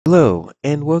Hello,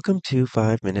 and welcome to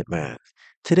 5-Minute Math.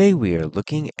 Today we are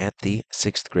looking at the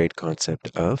 6th grade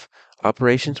concept of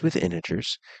operations with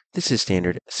integers. This is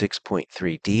standard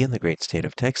 6.3D in the great state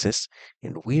of Texas,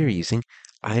 and we are using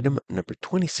item number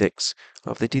 26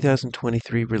 of the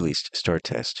 2023 released STAAR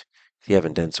test. If you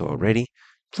haven't done so already,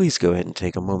 please go ahead and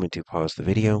take a moment to pause the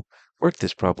video, work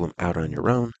this problem out on your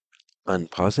own,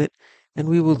 unpause it, and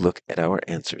we will look at our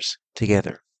answers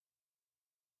together.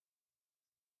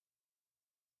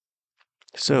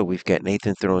 So we've got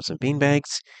Nathan throwing some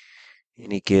beanbags,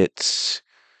 and he gets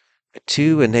a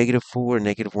 2, a -4, a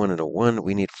 -1, and a 1.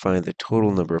 We need to find the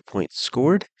total number of points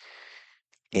scored,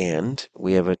 and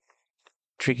we have a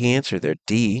tricky answer there,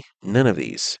 D, none of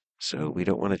these. So we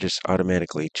don't want to just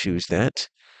automatically choose that,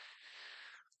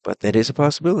 but that is a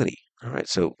possibility. All right,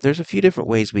 so there's a few different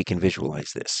ways we can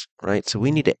visualize this, right? So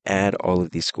we need to add all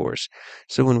of these scores.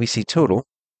 So when we see total,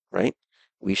 right,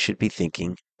 we should be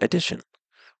thinking addition.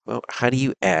 Well, how do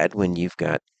you add when you've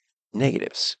got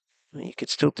negatives? Well, you could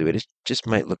still do it. It just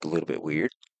might look a little bit weird.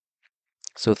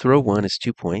 So throw 1 is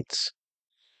 2 points,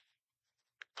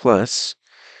 plus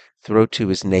throw 2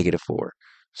 is -4.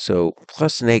 So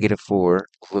plus -4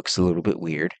 looks a little bit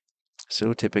weird.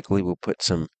 So typically we'll put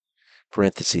some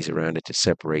parentheses around it to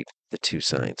separate the two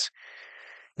signs.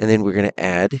 And then we're going to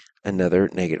add another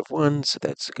 -1, so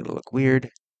that's going to look weird.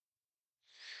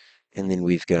 And then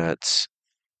we've got,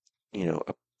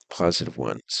 a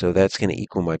 +1. So that's going to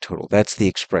equal my total. That's the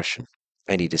expression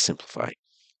I need to simplify.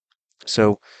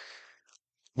 So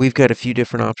we've got a few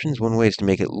different options. One way is to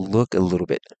make it look a little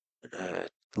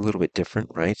bit different,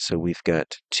 right? So we've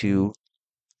got 2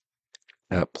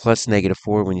 plus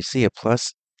 -4. When you see a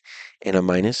plus and a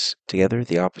minus together,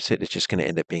 the opposite is just going to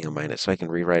end up being a minus. So I can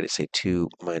rewrite it, say 2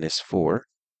 minus 4.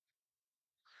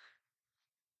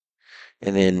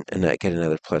 And I get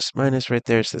another plus minus right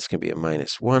there, so that's going to be a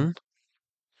 -1.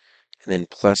 And then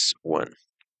plus 1.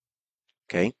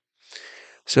 Okay?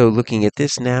 So looking at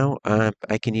this now,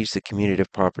 I can use the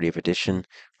commutative property of addition,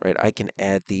 right? I can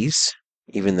add these,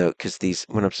 even though, because these,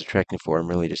 when I'm subtracting 4, I'm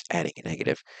really just adding a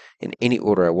negative in any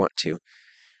order I want to.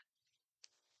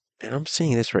 And I'm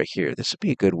seeing this right here. This would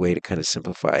be a good way to kind of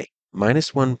simplify.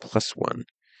 -1 plus 1.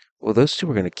 Well, those two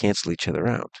are going to cancel each other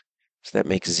out. So that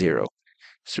makes 0.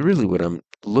 So really what I'm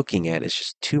looking at is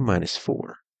just 2 minus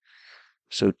 4.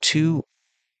 So 2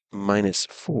 minus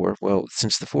 4, well,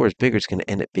 since the 4 is bigger, it's going to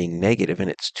end up being negative, and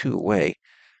it's 2 away.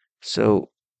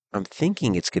 So I'm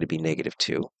thinking it's going to be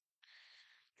 -2.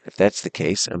 If that's the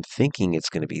case, I'm thinking it's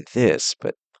going to be this,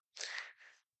 but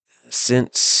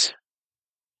since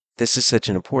this is such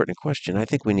an important question, I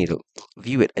think we need to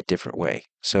view it a different way.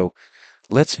 So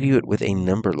let's view it with a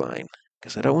number line,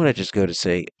 because I don't want to just go to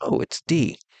say, oh, it's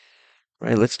D,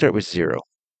 right? Let's start with 0,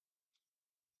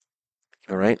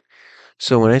 all right?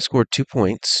 So when I score 2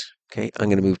 points, okay, I'm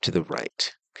going to move to the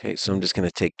right. Okay, so I'm just going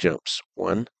to take jumps.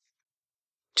 1,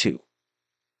 2,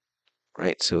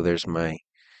 right? So there's my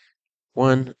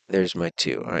 1, there's my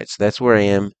 2. All right, so that's where I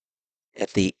am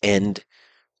at the end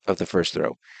of the first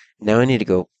row. Now I need to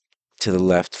go to the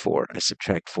left 4. I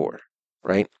subtract 4,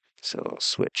 right? So I'll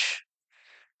switch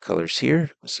colors here.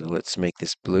 So let's make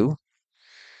this blue.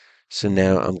 So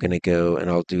now I'm going to go and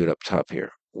I'll do it up top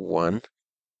here. 1,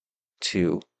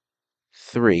 2,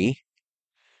 3.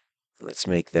 Let's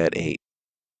make that a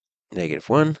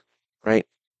 -1, right?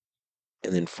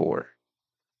 And then 4.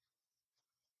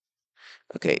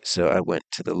 Okay, so I went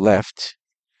to the left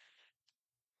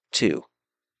 2.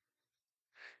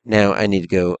 Now I need to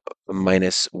go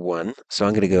 -1. So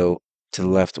I'm going to go to the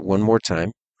left one more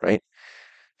time, right?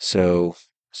 So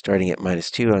starting at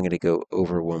 -2, I'm going to go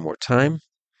over one more time.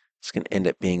 It's going to end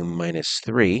up being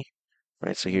 -3,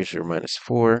 right? So here's your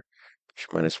 -4, your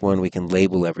 -1. We can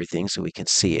label everything so we can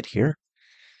see it here.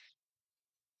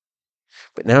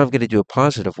 But now I'm going to do a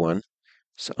 +1.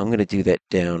 So I'm going to do that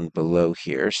down below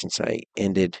here since I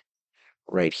ended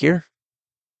right here.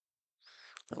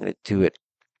 I'm going to do it.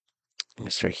 I'm going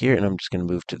to start here and I'm just going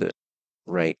to move to the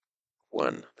right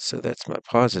 1. So that's my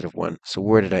 +1. So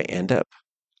where did I end up?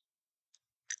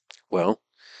 Well,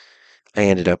 I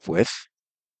ended up with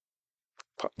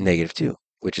 -2,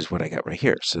 which is what I got right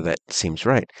here. So that seems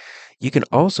right. You can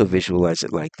also visualize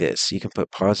it like this. You can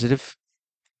put positive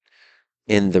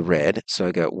in the red. So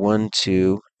I got 1,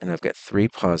 2, and I've got 3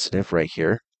 positive right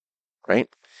here, right?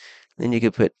 Then you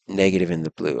could put negative in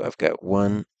the blue. I've got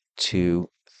 1, 2,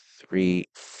 3,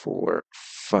 4,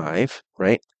 5,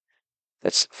 right?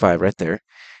 That's 5 right there.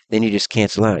 Then you just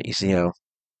cancel out. You see how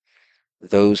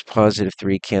those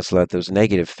 +3 cancel out those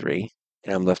 -3,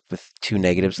 and I'm left with 2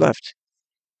 negatives left.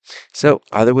 So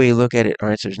either way you look at it,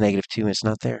 our answer is -2, and it's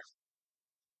not there.